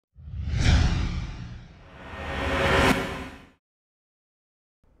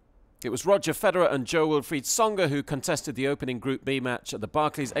It was Roger Federer and Jo-Wilfried Tsonga who contested the opening Group B match at the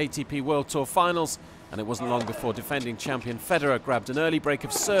Barclays ATP World Tour Finals, and it wasn't long before defending champion Federer grabbed an early break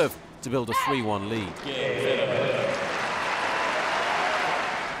of serve to build a 3-1 lead.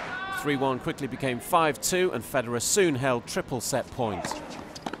 3-1 quickly became 5-2, and Federer soon held triple set point.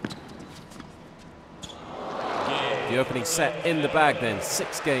 The opening set in the bag then,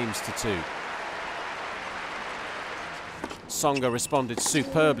 6 games to 2. Tsonga responded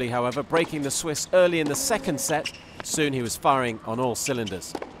superbly, however, breaking the Swiss early in the second set. Soon he was firing on all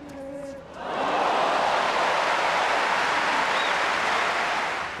cylinders.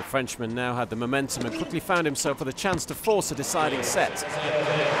 The Frenchman now had the momentum and quickly found himself with a chance to force a deciding set.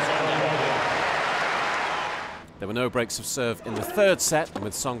 There were no breaks of serve in the third set, and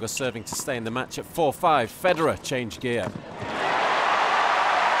with Tsonga serving to stay in the match at 4-5, Federer changed gear.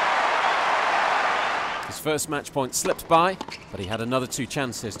 His first match point slipped by, but he had another 2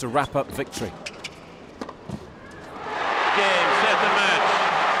 chances to wrap up victory.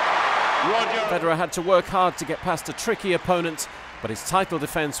 Federer had to work hard to get past a tricky opponent, but his title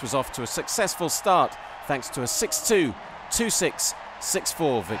defence was off to a successful start thanks to a 6-2, 2-6,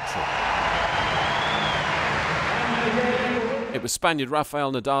 6-4 victory. It was Spaniard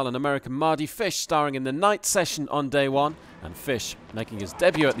Rafael Nadal and American Mardy Fish starring in the night session on day 1, and Fish, making his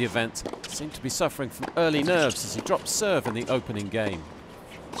debut at the event, seemed to be suffering from early nerves as he dropped serve in the opening game.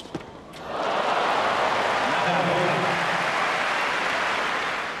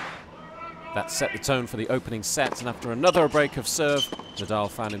 That set the tone for the opening set, and after another break of serve, Nadal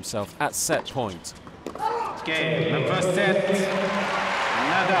found himself at set point. Okay, the first set,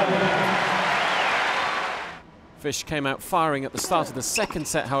 Nadal. Fish came out firing at the start of the second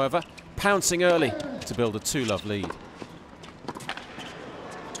set, however, pouncing early to build a 2-love lead.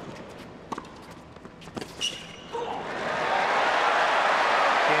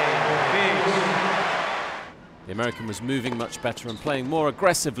 The American was moving much better and playing more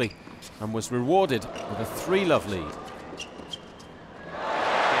aggressively, and was rewarded with a 3-love lead.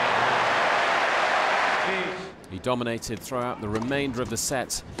 He dominated throughout the remainder of the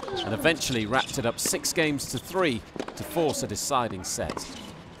set and eventually wrapped it up 6 games to 3 to force a deciding set.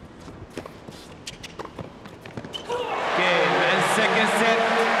 Okay, and second set,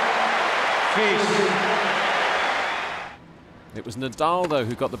 Fish. It was Nadal, though,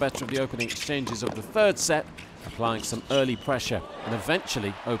 who got the better of the opening exchanges of the third set, applying some early pressure and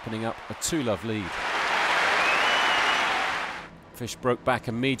eventually opening up a 2-love lead. Fish broke back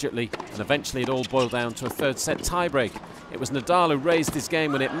immediately, and eventually it all boiled down to a third set tiebreak. It was Nadal who raised his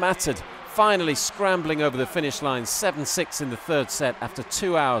game when it mattered, finally scrambling over the finish line 7-6 in the third set after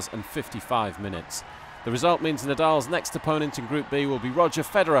 2 hours and 55 minutes. The result means Nadal's next opponent in Group B will be Roger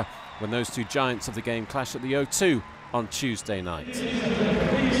Federer when those 2 giants of the game clash at the O2 on Tuesday night.